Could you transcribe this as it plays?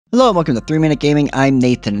Hello and welcome to 3 Minute Gaming. I'm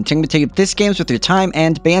Nathan, and I'm going to take up this game's with your time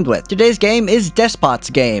and bandwidth. Today's game is Despot's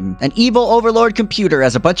Game. An evil overlord computer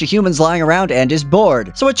has a bunch of humans lying around and is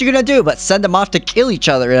bored. So what you gonna do but send them off to kill each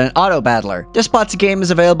other in an Autobattler? Despot's Game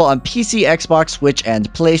is available on PC, Xbox, Switch,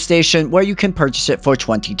 and PlayStation, where you can purchase it for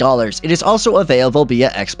 $20. It is also available via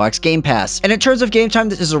Xbox Game Pass. And in terms of game time,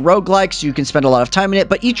 this is a roguelike, so you can spend a lot of time in it,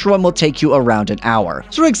 but each run will take you around an hour.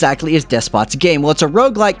 So what exactly is Despot's Game? Well, it's a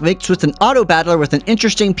roguelike mixed with an Autobattler with an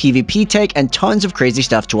interesting PvP take and tons of crazy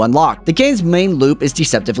stuff to unlock. The game's main loop is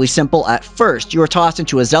deceptively simple at first. You are tossed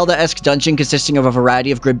into a Zelda-esque dungeon consisting of a variety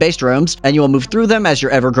of grid-based rooms, and you will move through them as your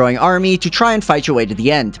ever-growing army to try and fight your way to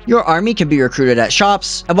the end. Your army can be recruited at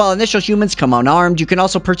shops, and while initial humans come unarmed, you can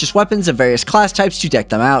also purchase weapons of various class types to deck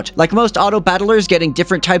them out. Like most auto-battlers, getting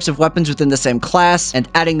different types of weapons within the same class and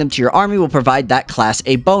adding them to your army will provide that class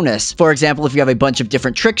a bonus. For example, if you have a bunch of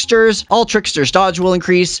different tricksters, all tricksters' dodge will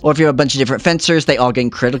increase, or if you have a bunch of different fencers, they all gain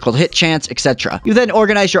critical hit chance, etc. You then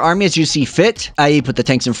organize your army as you see fit, i.e. put the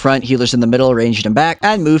tanks in front, healers in the middle, ranged in back,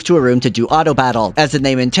 and move to a room to do auto battle. As the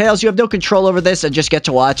name entails, you have no control over this and just get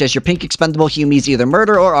to watch as your pink expendable humies either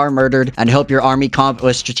murder or are murdered, and hope your army comp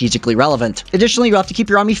was strategically relevant. Additionally, you have to keep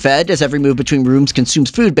your army fed, as every move between rooms consumes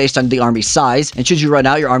food based on the army's size, and should you run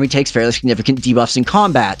out, your army takes fairly significant debuffs in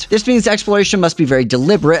combat. This means exploration must be very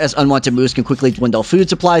deliberate, as unwanted moves can quickly dwindle food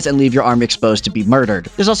supplies and leave your army exposed to be murdered.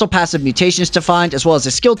 There's also passive mutations to find, as well as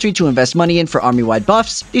a skill tree to invest money in for army-wide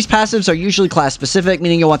buffs. These passives are usually class-specific,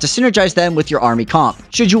 meaning you'll want to synergize them with your army comp.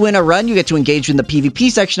 Should you win a run, you get to engage in the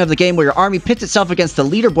PvP section of the game, where your army pits itself against the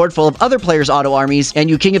leaderboard full of other players' auto armies, and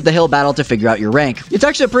you king of the hill battle to figure out your rank. It's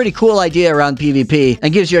actually a pretty cool idea around PvP,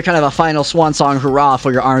 and gives you a kind of a final swan song hurrah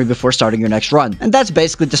for your army before starting your next run. And that's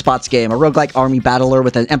basically Despot's Game, a roguelike army battler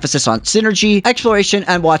with an emphasis on synergy, exploration,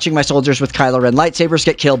 and watching my soldiers with Kylo Ren lightsabers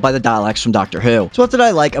get killed by the Daleks from Doctor Who. So what did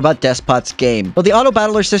I like about Despot's Game? Well, the auto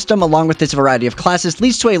battler system, along with its variety of classes,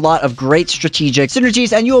 leads to a lot of great strategic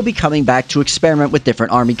synergies, and you will be coming back to experiment with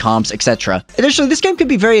different army comps, etc. Additionally, this game can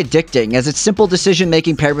be very addicting, as its simple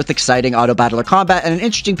decision-making paired with exciting auto-battler combat and an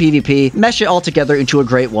interesting PvP mesh it all together into a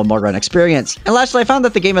great one-more-run experience. And lastly, I found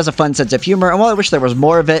that the game has a fun sense of humor, and while I wish there was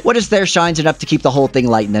more of it, what is there shines enough to keep the whole thing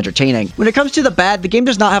light and entertaining. When it comes to the bad, the game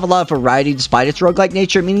does not have a lot of variety despite its roguelike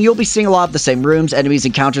nature, meaning you'll be seeing a lot of the same rooms, enemies,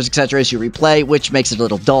 encounters, etc. as you replay, which makes it a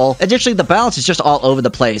little dull. Additionally, the balance is just all over the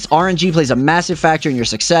place. RNG plays a massive factor in your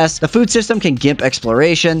success, the food system can gimp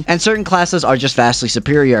exploration, and certain classes are just vastly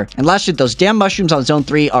superior. And lastly, those damn mushrooms on Zone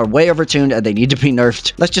 3 are way overtuned and they need to be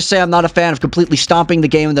nerfed. Let's just say I'm not a fan of completely stomping the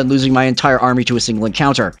game and then losing my entire army to a single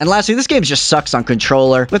encounter. And lastly, this game just sucks on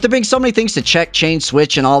controller. With there being so many things to check, change,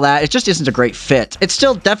 switch, and all that, it just isn't a great fit. It's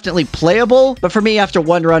still definitely playable, but for me, after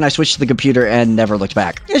one run, I switched to the computer and never looked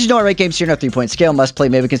back. As you know, I rate games here in a 3-point scale: must play,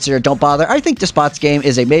 maybe consider, don't bother. I think Despot's Game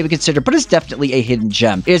is a maybe consider, but it's definitely a hidden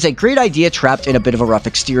gem. It is a great idea trapped in a bit of a rough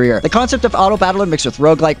exterior. The concept of auto battler mixed with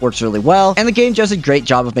roguelike works really well, and the game does a great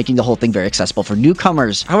job of making the whole thing very accessible for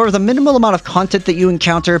newcomers. However, the minimal amount of content that you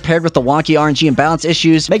encounter, paired with the wonky RNG and balance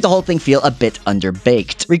issues, make the whole thing feel a bit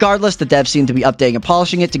underbaked. Regardless, the devs seem to be updating and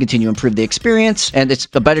polishing it to continue to improve the experience, and it's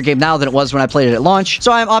a better game now than it was when I played it at launch,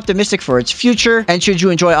 so I am optimistic for its future, and should you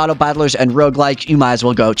enjoy auto battlers and roguelike, you might as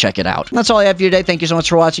well go check it out. And that's all I have for you today. Thank you so much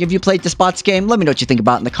for watching. If you played Despot's Game, let me know what you think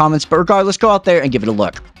about it in the comments, but regardless, go out there and give it a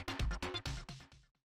look.